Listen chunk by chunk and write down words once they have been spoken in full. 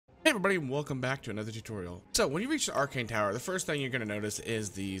Hey everybody, and welcome back to another tutorial. So when you reach the Arcane Tower, the first thing you're going to notice is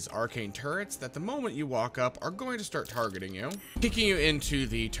these arcane turrets that the moment you walk up are going to start targeting you, kicking you into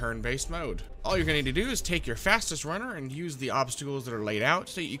the turn-based mode. All you're going to need to do is take your fastest runner and use the obstacles that are laid out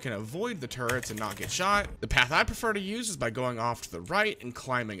so you can avoid the turrets and not get shot. The path I prefer to use is by going off to the right and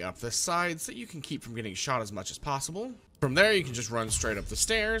climbing up this side so you can keep from getting shot as much as possible. From there, you can just run straight up the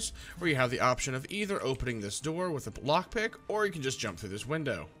stairs, where you have the option of either opening this door with a lockpick, or you can just jump through this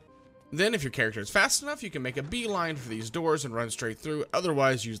window. Then, if your character is fast enough, you can make a beeline for these doors and run straight through.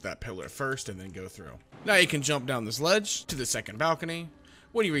 Otherwise, use that pillar first and then go through. Now you can jump down this ledge to the second balcony.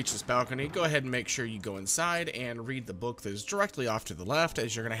 When you reach this balcony, go ahead and make sure you go inside and read the book that is directly off to the left,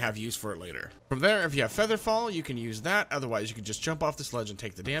 as you're going to have use for it later. From there, if you have Featherfall, you can use that. Otherwise, you can just jump off this ledge and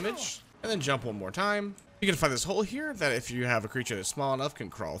take the damage, and then jump one more time. You can find this hole here that if you have a creature that's small enough can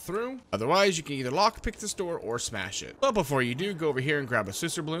crawl through. Otherwise, you can either lockpick this door or smash it. But before you do, go over here and grab a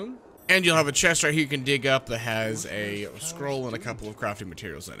Scissor Bloom. And you'll have a chest right here you can dig up that has a scroll and a couple of crafting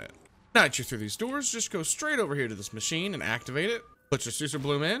materials in it. Now that you're through these doors, just go straight over here to this machine and activate it. Put your Scissor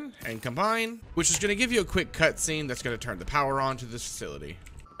Bloom in and combine, which is going to give you a quick cutscene that's going to turn the power on to this facility.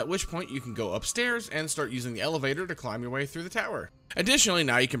 At which point you can go upstairs and start using the elevator to climb your way through the tower. Additionally,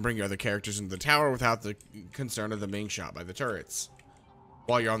 now you can bring your other characters into the tower without the concern of them being shot by the turrets.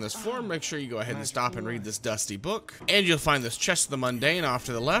 While you're on this floor, make sure you go ahead and stop and read this dusty book. And you'll find this Chest of the Mundane off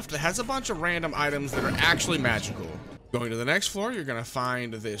to the left that has a bunch of random items that are actually magical. Going to the next floor, you're going to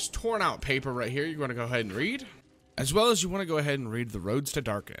find this torn out paper right here you're going to go ahead and read. As well as you want to go ahead and read the Roads to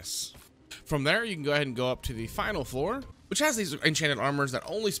Darkness. From there, you can go ahead and go up to the final floor, which has these enchanted armors that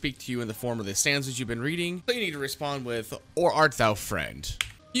only speak to you in the form of the stanzas you've been reading. So you need to respond with, "Or art thou friend?"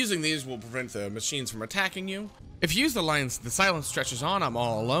 Using these will prevent the machines from attacking you. If you use the lines, "The silence stretches on, I'm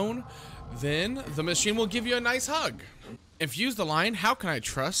all alone," then the machine will give you a nice hug. If you use the line, "How can I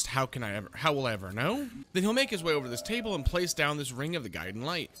trust? How will I ever know?" then he'll make his way over this table and place down this ring of the guiding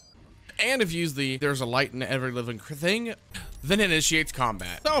light. And if you use the "There's a light in every living thing," then it initiates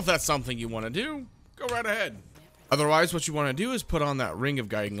combat. So if that's something you want to do, go right ahead. Otherwise, what you want to do is put on that ring of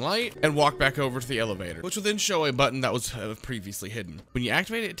guiding light and walk back over to the elevator, which will then show a button that was previously hidden. When you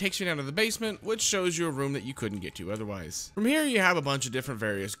activate it, it takes you down to the basement, which shows you a room that you couldn't get to otherwise. From here, you have a bunch of different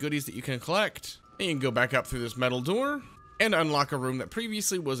various goodies that you can collect, and you can go back up through this metal door and unlock a room that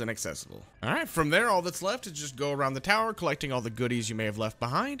previously was inaccessible. Alright, from there, all that's left is just go around the tower, collecting all the goodies you may have left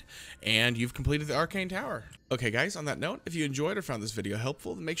behind, and you've completed the Arcane Tower. Okay guys, on that note, if you enjoyed or found this video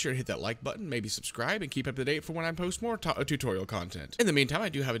helpful, then make sure to hit that like button, maybe subscribe, and keep up to date for when I post more tutorial content. In the meantime, I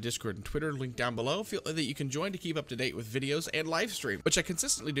do have a Discord and Twitter link down below that you can join to keep up to date with videos and live stream, which I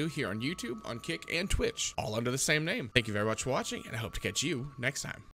consistently do here on YouTube, on Kick, and Twitch, all under the same name. Thank you very much for watching, and I hope to catch you next time.